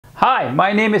Hi,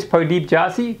 my name is Pardeep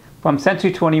Jassi from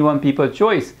Century 21 People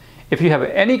Choice. If you have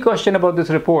any question about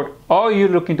this report or you're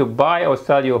looking to buy or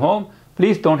sell your home,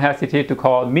 please don't hesitate to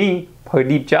call me,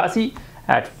 Pardeep Jassi,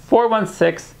 at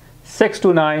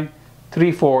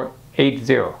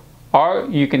 416-629-3480. Or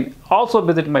you can also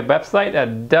visit my website at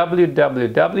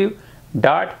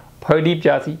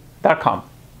www.pardeepjassi.com.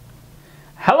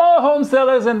 Hello home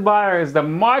sellers and buyers. The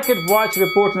Market Watch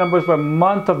report numbers for the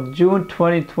month of June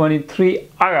 2023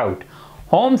 are out.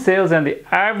 Home sales and the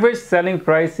average selling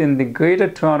price in the Greater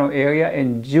Toronto Area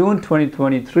in June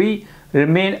 2023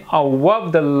 remain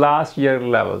above the last year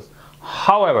levels.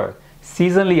 However,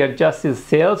 seasonally adjusted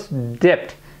sales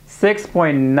dipped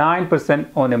 6.9%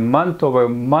 on a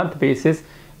month-over-month basis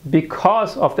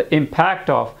because of the impact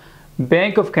of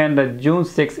Bank of Canada June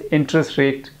 6 interest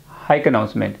rate hike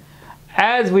announcement.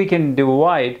 As we can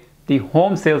divide the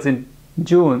home sales in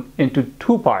June into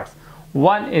two parts.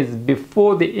 One is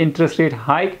before the interest rate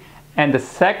hike and the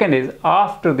second is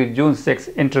after the June 6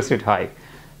 interest rate hike.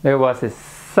 There was a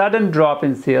sudden drop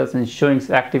in sales and showings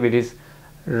activities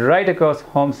right across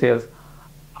home sales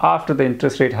after the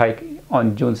interest rate hike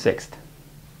on June 6th.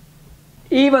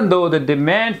 Even though the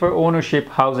demand for ownership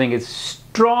housing is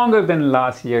stronger than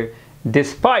last year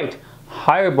despite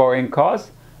higher borrowing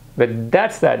costs, with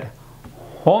that said,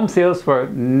 home sales were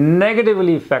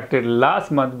negatively affected last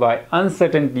month by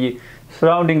uncertainty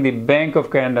surrounding the Bank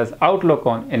of Canada's outlook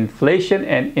on inflation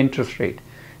and interest rate.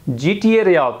 GTA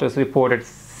Realtors reported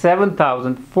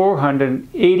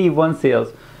 7,481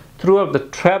 sales throughout the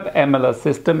TREB MLS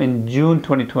system in June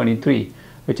 2023,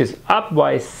 which is up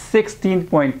by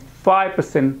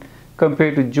 16.5%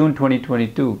 compared to June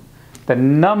 2022. The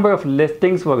number of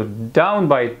listings was down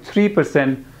by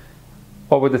 3%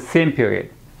 over the same period.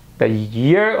 The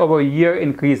year-over-year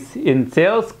increase in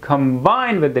sales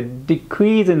combined with the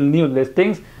decrease in new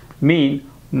listings mean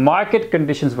market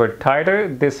conditions were tighter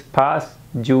this past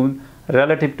June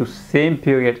relative to same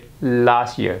period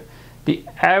last year. The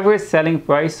average selling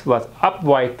price was up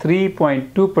by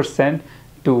 3.2%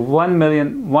 to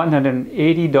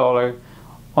 $1,180,000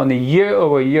 on a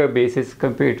year-over-year basis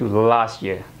compared to last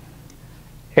year.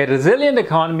 A resilient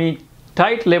economy,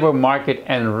 tight labor market,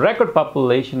 and record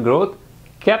population growth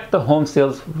kept the home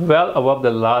sales well above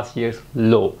the last year's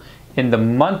low. In the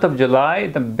month of July,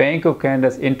 the Bank of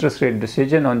Canada's interest rate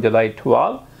decision on July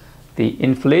 12, the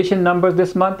inflation numbers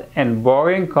this month, and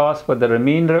borrowing costs for the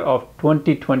remainder of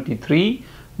 2023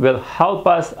 will help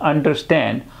us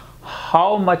understand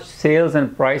how much sales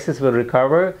and prices will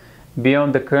recover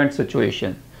beyond the current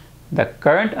situation. The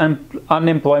current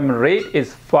unemployment rate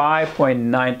is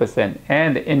 5.9%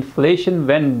 and the inflation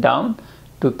went down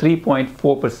to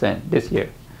 3.4% this year.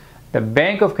 The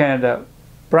Bank of Canada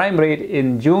prime rate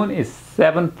in June is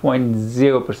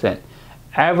 7.0%.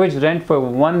 Average rent for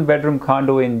one bedroom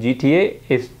condo in GTA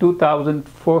is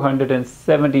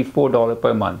 $2,474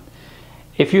 per month.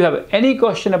 If you have any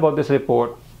question about this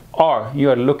report or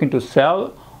you are looking to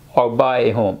sell or buy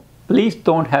a home, please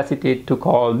don't hesitate to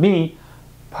call me,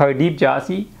 Pardeep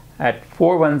Jassi, at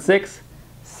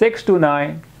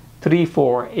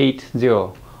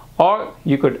 416-629-3480. Or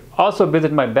you could also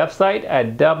visit my website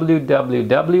at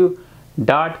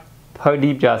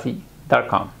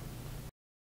www.pardeepjassi.com.